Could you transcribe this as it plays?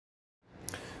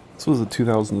This was the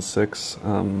 2006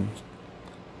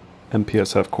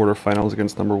 MPSF quarterfinals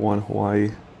against #1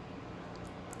 Hawaii.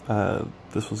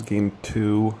 This was game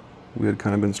 2. We had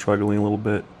kind of been struggling a little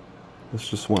bit. It's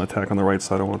just one attack on the right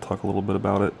side. I want to talk a little bit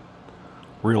about it.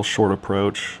 Real short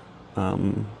approach. A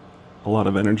lot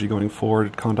of energy going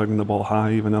forward, contacting the ball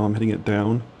high, even though I'm hitting it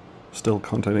down. Still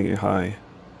contacting it high,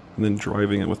 and then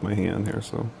driving it with my hand here.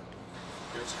 So.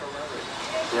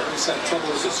 He's had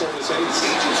trouble as a service ace,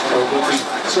 or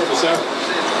with the service out.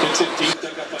 Hits it deep,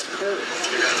 dug up on curve.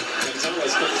 And now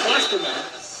it's the Klosterman.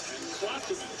 And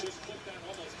Klosterman just put that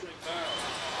almost straight down.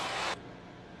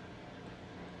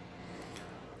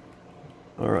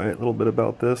 Alright, a little bit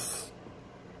about this.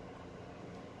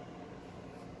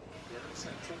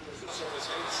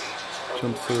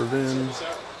 Jump serve in. Hits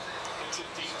it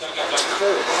deep, dug up on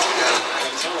curve.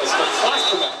 And now it's the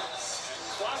Klosterman.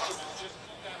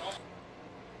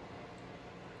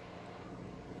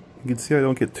 You can see I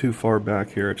don't get too far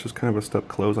back here. It's just kind of a step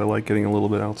close. I like getting a little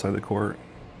bit outside the court.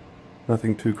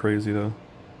 Nothing too crazy though.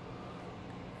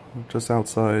 Just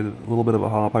outside, a little bit of a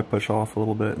hop. I push off a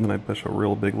little bit and then I push a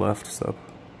real big left step.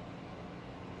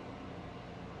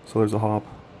 So there's a hop.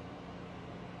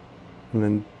 And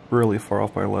then really far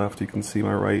off my left, you can see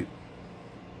my right.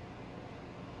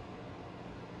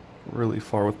 Really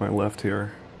far with my left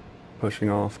here.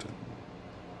 Pushing off.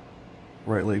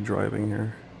 Right leg driving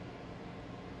here.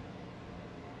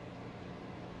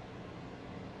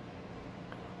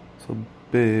 So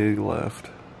big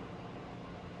left,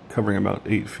 covering about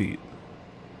 8 feet.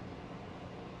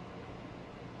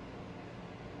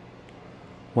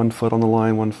 1 foot on the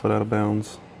line, 1 foot out of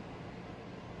bounds.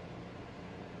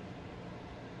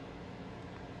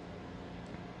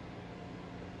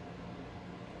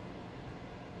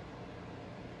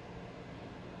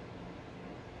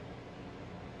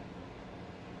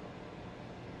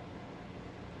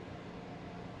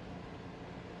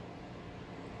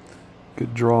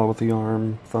 Good draw with the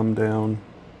arm, thumb down,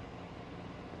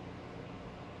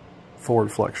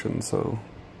 forward flexion, so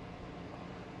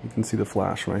you can see the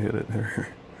flash when I hit it here.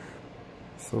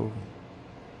 So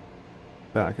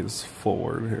back is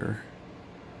forward here.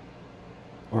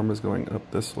 Arm is going up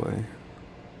this way.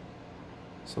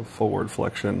 So forward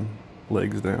flexion,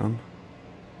 legs down.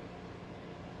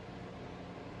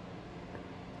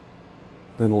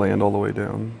 Then land all the way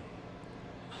down.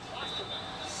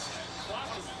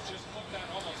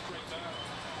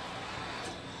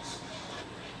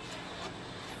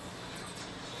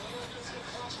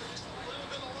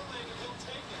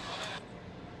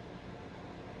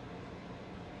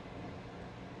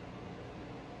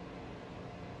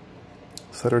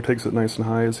 Setter takes it nice and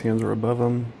high, his hands are above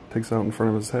him, takes it out in front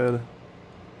of his head.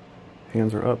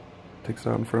 Hands are up, takes it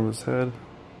out in front of his head.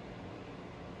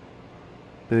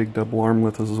 Big double arm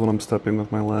lift, this is what I'm stepping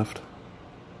with my left.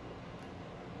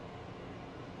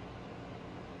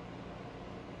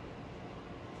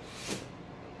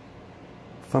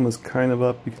 Thumb is kind of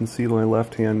up, you can see my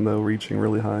left hand though reaching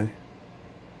really high.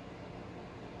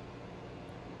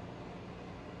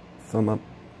 Thumb up.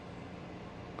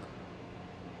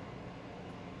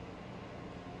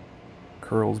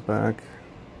 Curls back.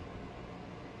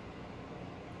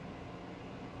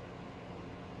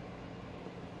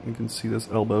 You can see this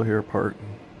elbow here part.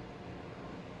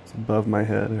 It's above my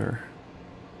head here.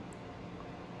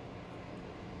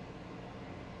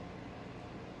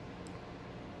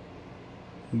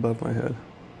 Above my head.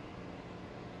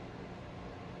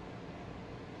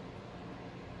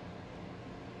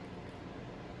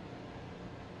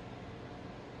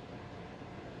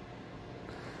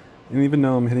 And even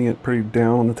though I'm hitting it pretty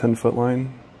down on the 10-foot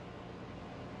line,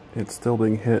 it's still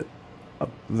being hit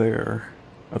up there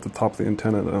at the top of the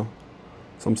antenna though.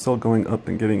 So I'm still going up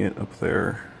and getting it up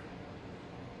there.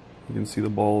 You can see the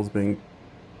ball is being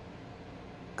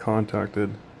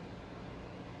contacted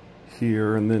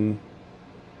here and then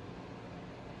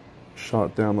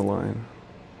shot down the line.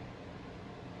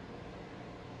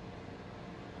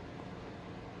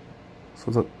 So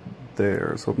it's up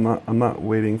there. So I'm not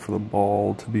waiting for the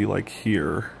ball to be like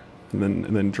here and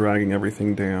then dragging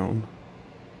everything down.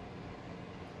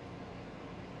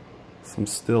 So I'm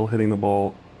still hitting the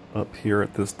ball up here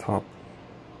at this top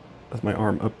with my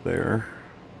arm up there.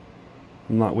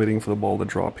 I'm not waiting for the ball to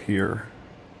drop here.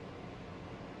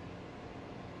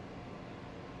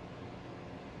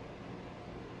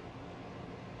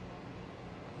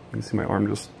 You can see my arm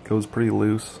just goes pretty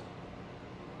loose.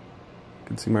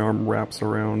 You can see my arm wraps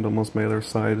around almost my other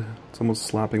side. It's almost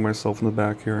slapping myself in the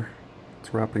back here.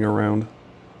 It's wrapping around.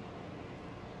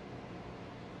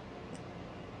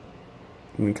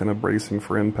 And kind of bracing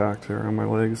for impact here on my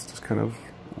legs, just kind of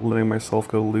letting myself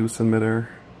go loose in midair.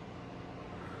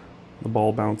 The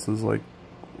ball bounces like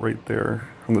right there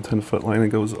on the 10-foot line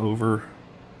and goes over,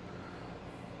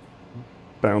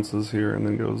 bounces here, and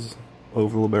then goes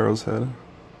over the libero's head.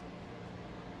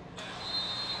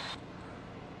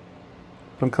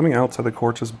 But I'm coming outside the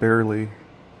court just barely,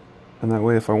 and that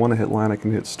way if I want to hit line I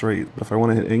can hit straight, but if I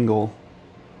want to hit angle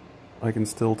I can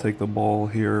still take the ball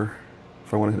here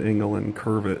if I want to hit angle and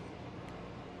curve it,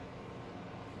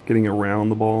 getting around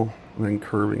the ball and then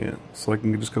curving it, so I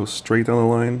can just go straight down the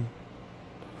line,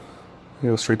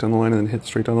 go straight down the line and then hit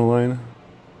straight down the line,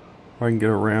 or I can get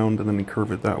around and then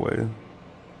curve it that way.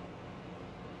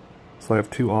 So I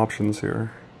have two options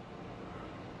here.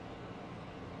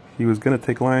 He was going to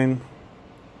take line.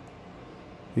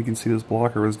 You can see this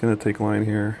blocker was going to take line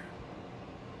here.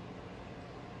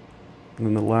 And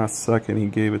then the last second he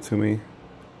gave it to me.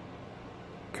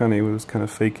 He was kind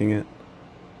of faking it.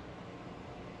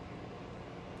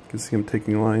 You can see him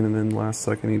taking line, and then last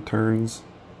second he turns.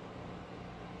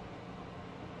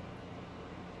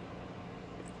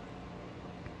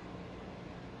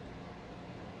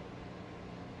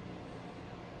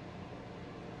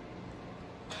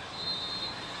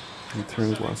 He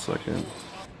turns last second.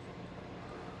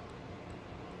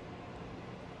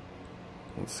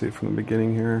 Let's see it from the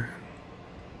beginning here.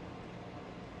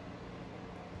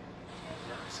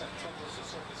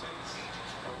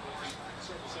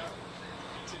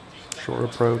 Short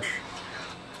approach.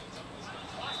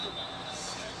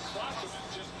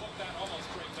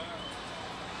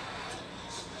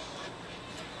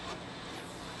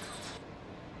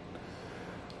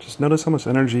 Just notice how much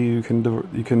energy you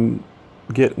can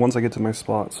get once I get to my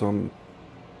spot. So I'm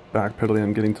backpedaling,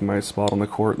 I'm getting to my spot on the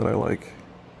court that I like.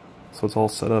 So it's all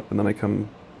set up, and then I come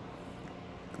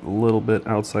a little bit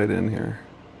outside in here.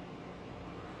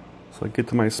 So I get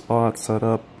to my spot, set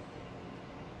up,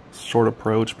 short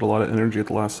approach, but a lot of energy at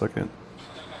the last second.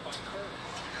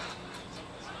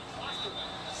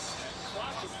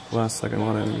 Last second, a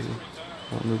lot of energy,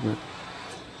 a lot of movement.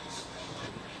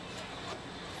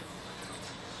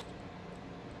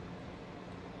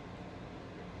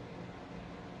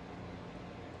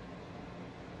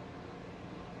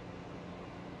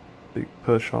 Big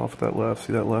push off that left.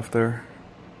 See that left there?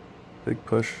 Big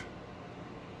push.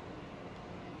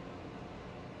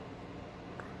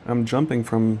 I'm jumping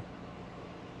from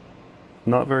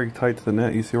not very tight to the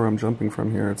net. You see where I'm jumping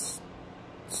from here? It's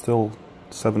still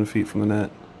 7 feet from the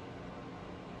net.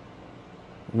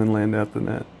 And then land at the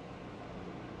net.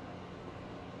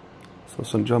 So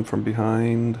some jump from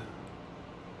behind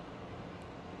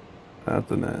at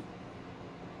the net.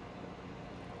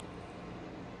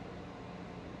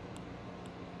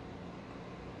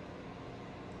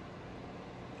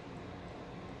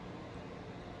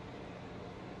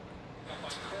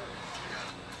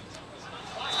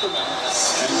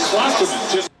 And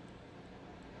Klosterman just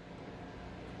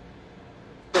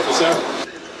service out.